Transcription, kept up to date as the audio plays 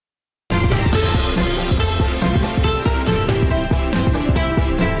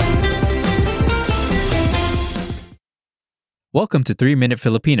Welcome to 3 Minute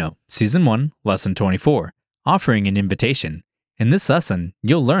Filipino, Season 1, Lesson 24, offering an invitation. In this lesson,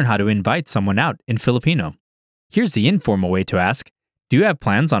 you'll learn how to invite someone out in Filipino. Here's the informal way to ask, do you have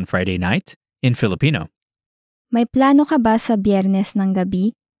plans on Friday night? In Filipino. May plano ka ba sa Biyernes ng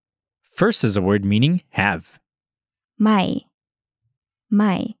gabi? First is a word meaning have. May.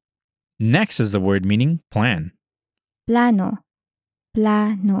 May. Next is the word meaning plan. Plano.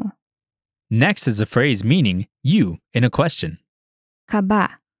 Plano. Next is a phrase meaning you in a question. Ka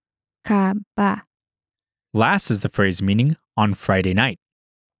ba? Ka ba? Last is the phrase meaning on Friday night.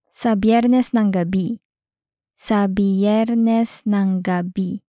 Sa Biyernes ng gabi. Sa Biyernes ng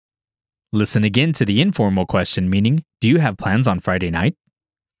gabi. Listen again to the informal question meaning, do you have plans on Friday night?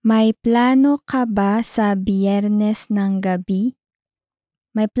 May plano ka ba sa Biyernes ng gabi?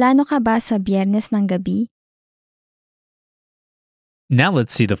 May plano ka ba sa Biyernes ng gabi? Now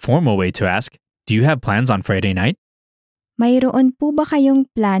let's see the formal way to ask, do you have plans on Friday night? Mayroon po ba kayong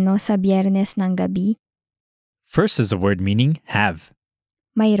plano sa Biyernes ng gabi? First is a word meaning have.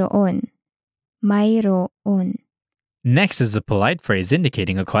 Mayroon. Mayroon. Next is a polite phrase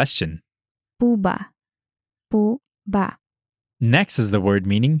indicating a question. Po ba? Po ba? Next is the word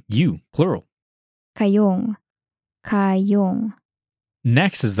meaning you, plural. Kayong. Kayong.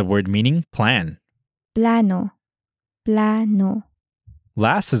 Next is the word meaning plan. Plano. Plano.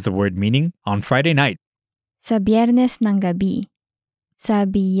 Last is the word meaning on Friday night. Sa Biyernes ng gabi. Sa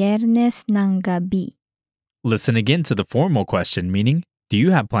Biyernes ng gabi. Listen again to the formal question meaning, do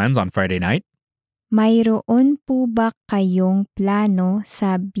you have plans on Friday night? Mayroon po ba kayong plano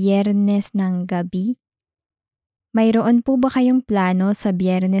sa Biyernes ng gabi? Mayroon po ba kayong plano sa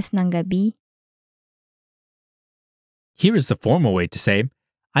Biyernes ng gabi? Here is the formal way to say,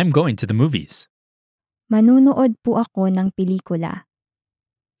 I'm going to the movies. Manunood po ako ng pelikula.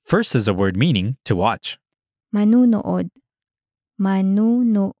 First is a word meaning to watch. Manunood.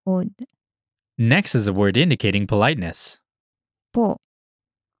 Manunood. Next is a word indicating politeness. Po.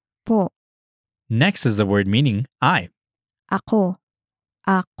 Po. Next is the word meaning I. Ako.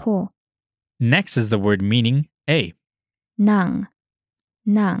 Ako. Next is the word meaning a. Nang.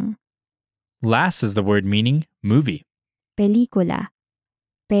 Nang. Last is the word meaning movie. Pelikula.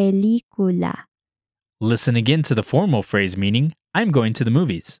 Pelikula. Listen again to the formal phrase meaning, I'm going to the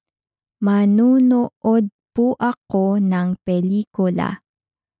movies. Manunood po ako ng pelikula.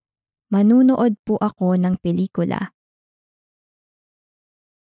 Manunood po ako ng pelikula.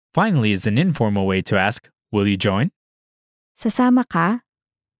 Finally is an informal way to ask, will you join? Sasama ka?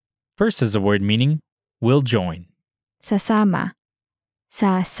 First is a word meaning will join. Sasama.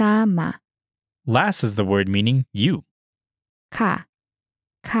 Sasama. Last is the word meaning you. Ka.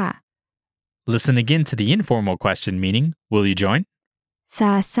 Ka. Listen again to the informal question meaning, will you join?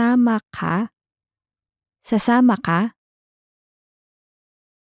 Sasama ka? Sasama ka?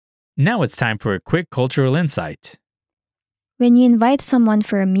 Now it's time for a quick cultural insight. When you invite someone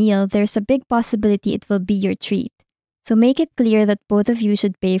for a meal, there's a big possibility it will be your treat. So make it clear that both of you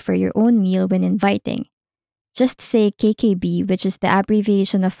should pay for your own meal when inviting. Just say KKB, which is the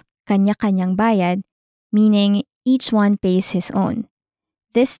abbreviation of Kanya-Kanyang Bayad, meaning each one pays his own.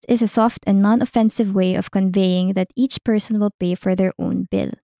 This is a soft and non-offensive way of conveying that each person will pay for their own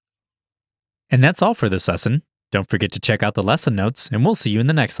bill. And that's all for this lesson. Don't forget to check out the lesson notes, and we'll see you in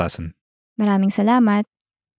the next lesson. Maraming salamat!